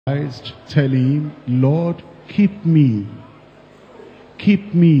Christ, tell him, Lord, keep me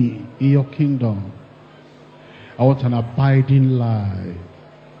in your kingdom. I want an abiding life.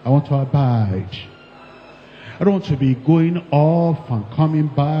 I want to abide. I don't want to be going off and coming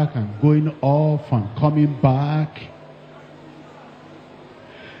back and going off and coming back.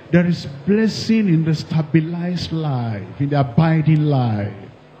 There is blessing in the stabilized life, in the abiding life.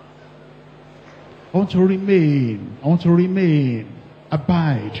 I want to remain. I want to remain.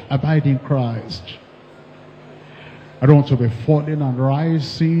 Abide in Christ. I don't want to be falling and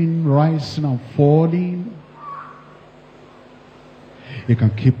rising and falling. He can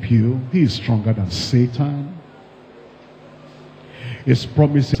keep you. He is stronger than Satan. His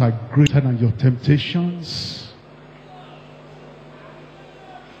promises are greater than your temptations.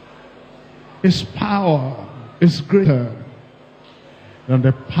 His power is greater than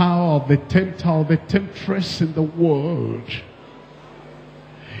the power of the tempter or the temptress in the world.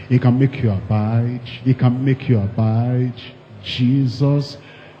 He can make you abide. He can make you abide. Jesus,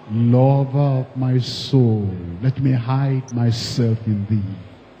 lover of my soul, let me hide myself in thee.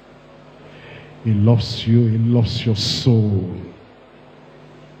 He loves you. He loves your soul.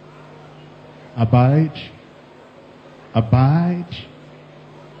 Abide. Abide.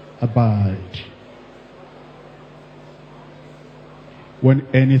 Abide. When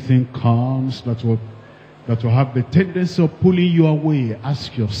anything comes that will have the tendency of pulling you away,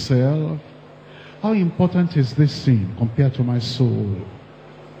 ask yourself, how important is this sin compared to my soul?